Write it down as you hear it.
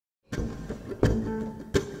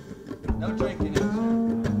No drinking in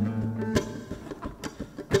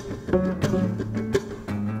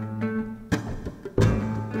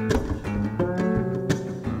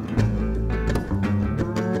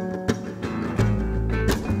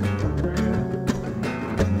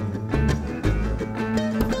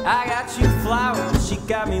I got you flowers, she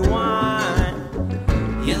got me wine.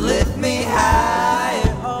 You lift me high,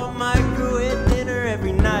 oh microwave dinner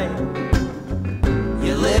every night.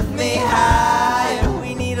 You lift me high,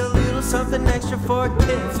 we need a little something extra for a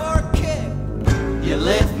kick. You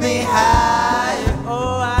lift me high,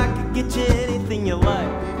 oh I could get you anything you like.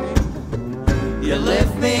 You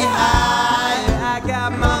lift me high, I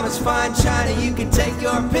got mama's fine china, you can take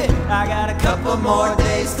your pick. I got a couple more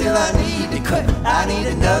days till I need to quit. I need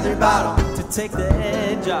another bottle to take the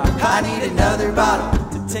edge off. I need another bottle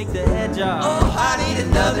to take the edge off. Oh, I need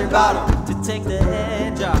another bottle to take the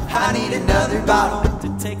edge off. I need another bottle to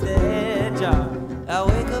take the edge off. I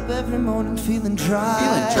wake up every morning feeling dry.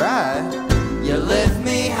 Feeling dry? You lift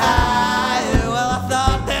me high, well I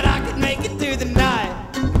thought that I could make it through the night.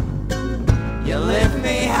 You lift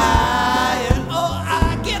me high, oh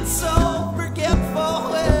I get so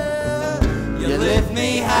forgetful. You lift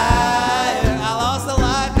me high, I lost the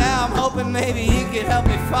light, now I'm hoping maybe you could help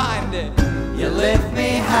me find it. You lift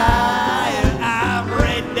me high, I'm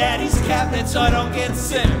Red Daddy's cabinet so I don't get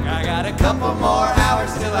sick. I got a couple more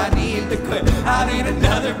hours till I need to quit. I need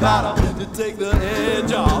another bottle to take the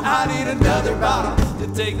edge off. I need another bottle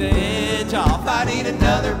to take the edge off. I need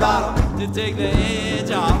another bottle to take the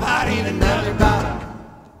edge off. I need another bottle.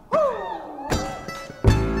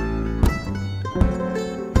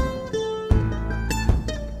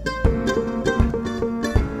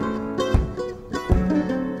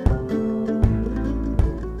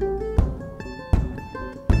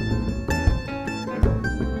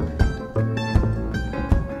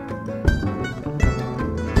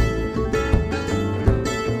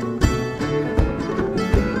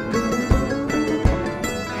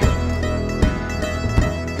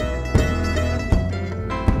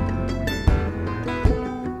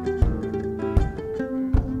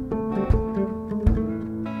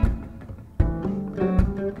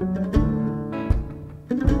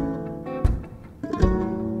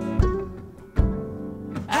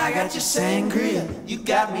 I got your sangria, you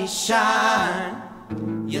got me shine.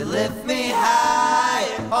 You lift me high,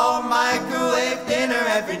 oh microwave dinner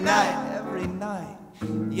every night.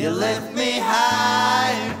 You lift me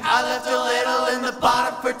high, I left a little in the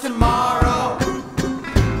bottom for tomorrow.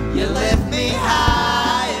 You lift me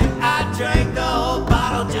high, I drank the whole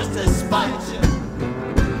bottle just to spite you.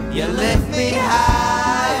 You lift me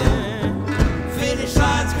high, finish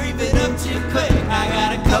line's creeping up too quick. I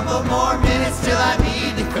got a couple more minutes till I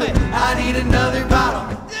need to quit. I need another bottle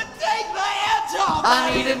to take the edge off.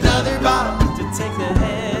 I need another bottle to take the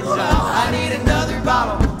edge off.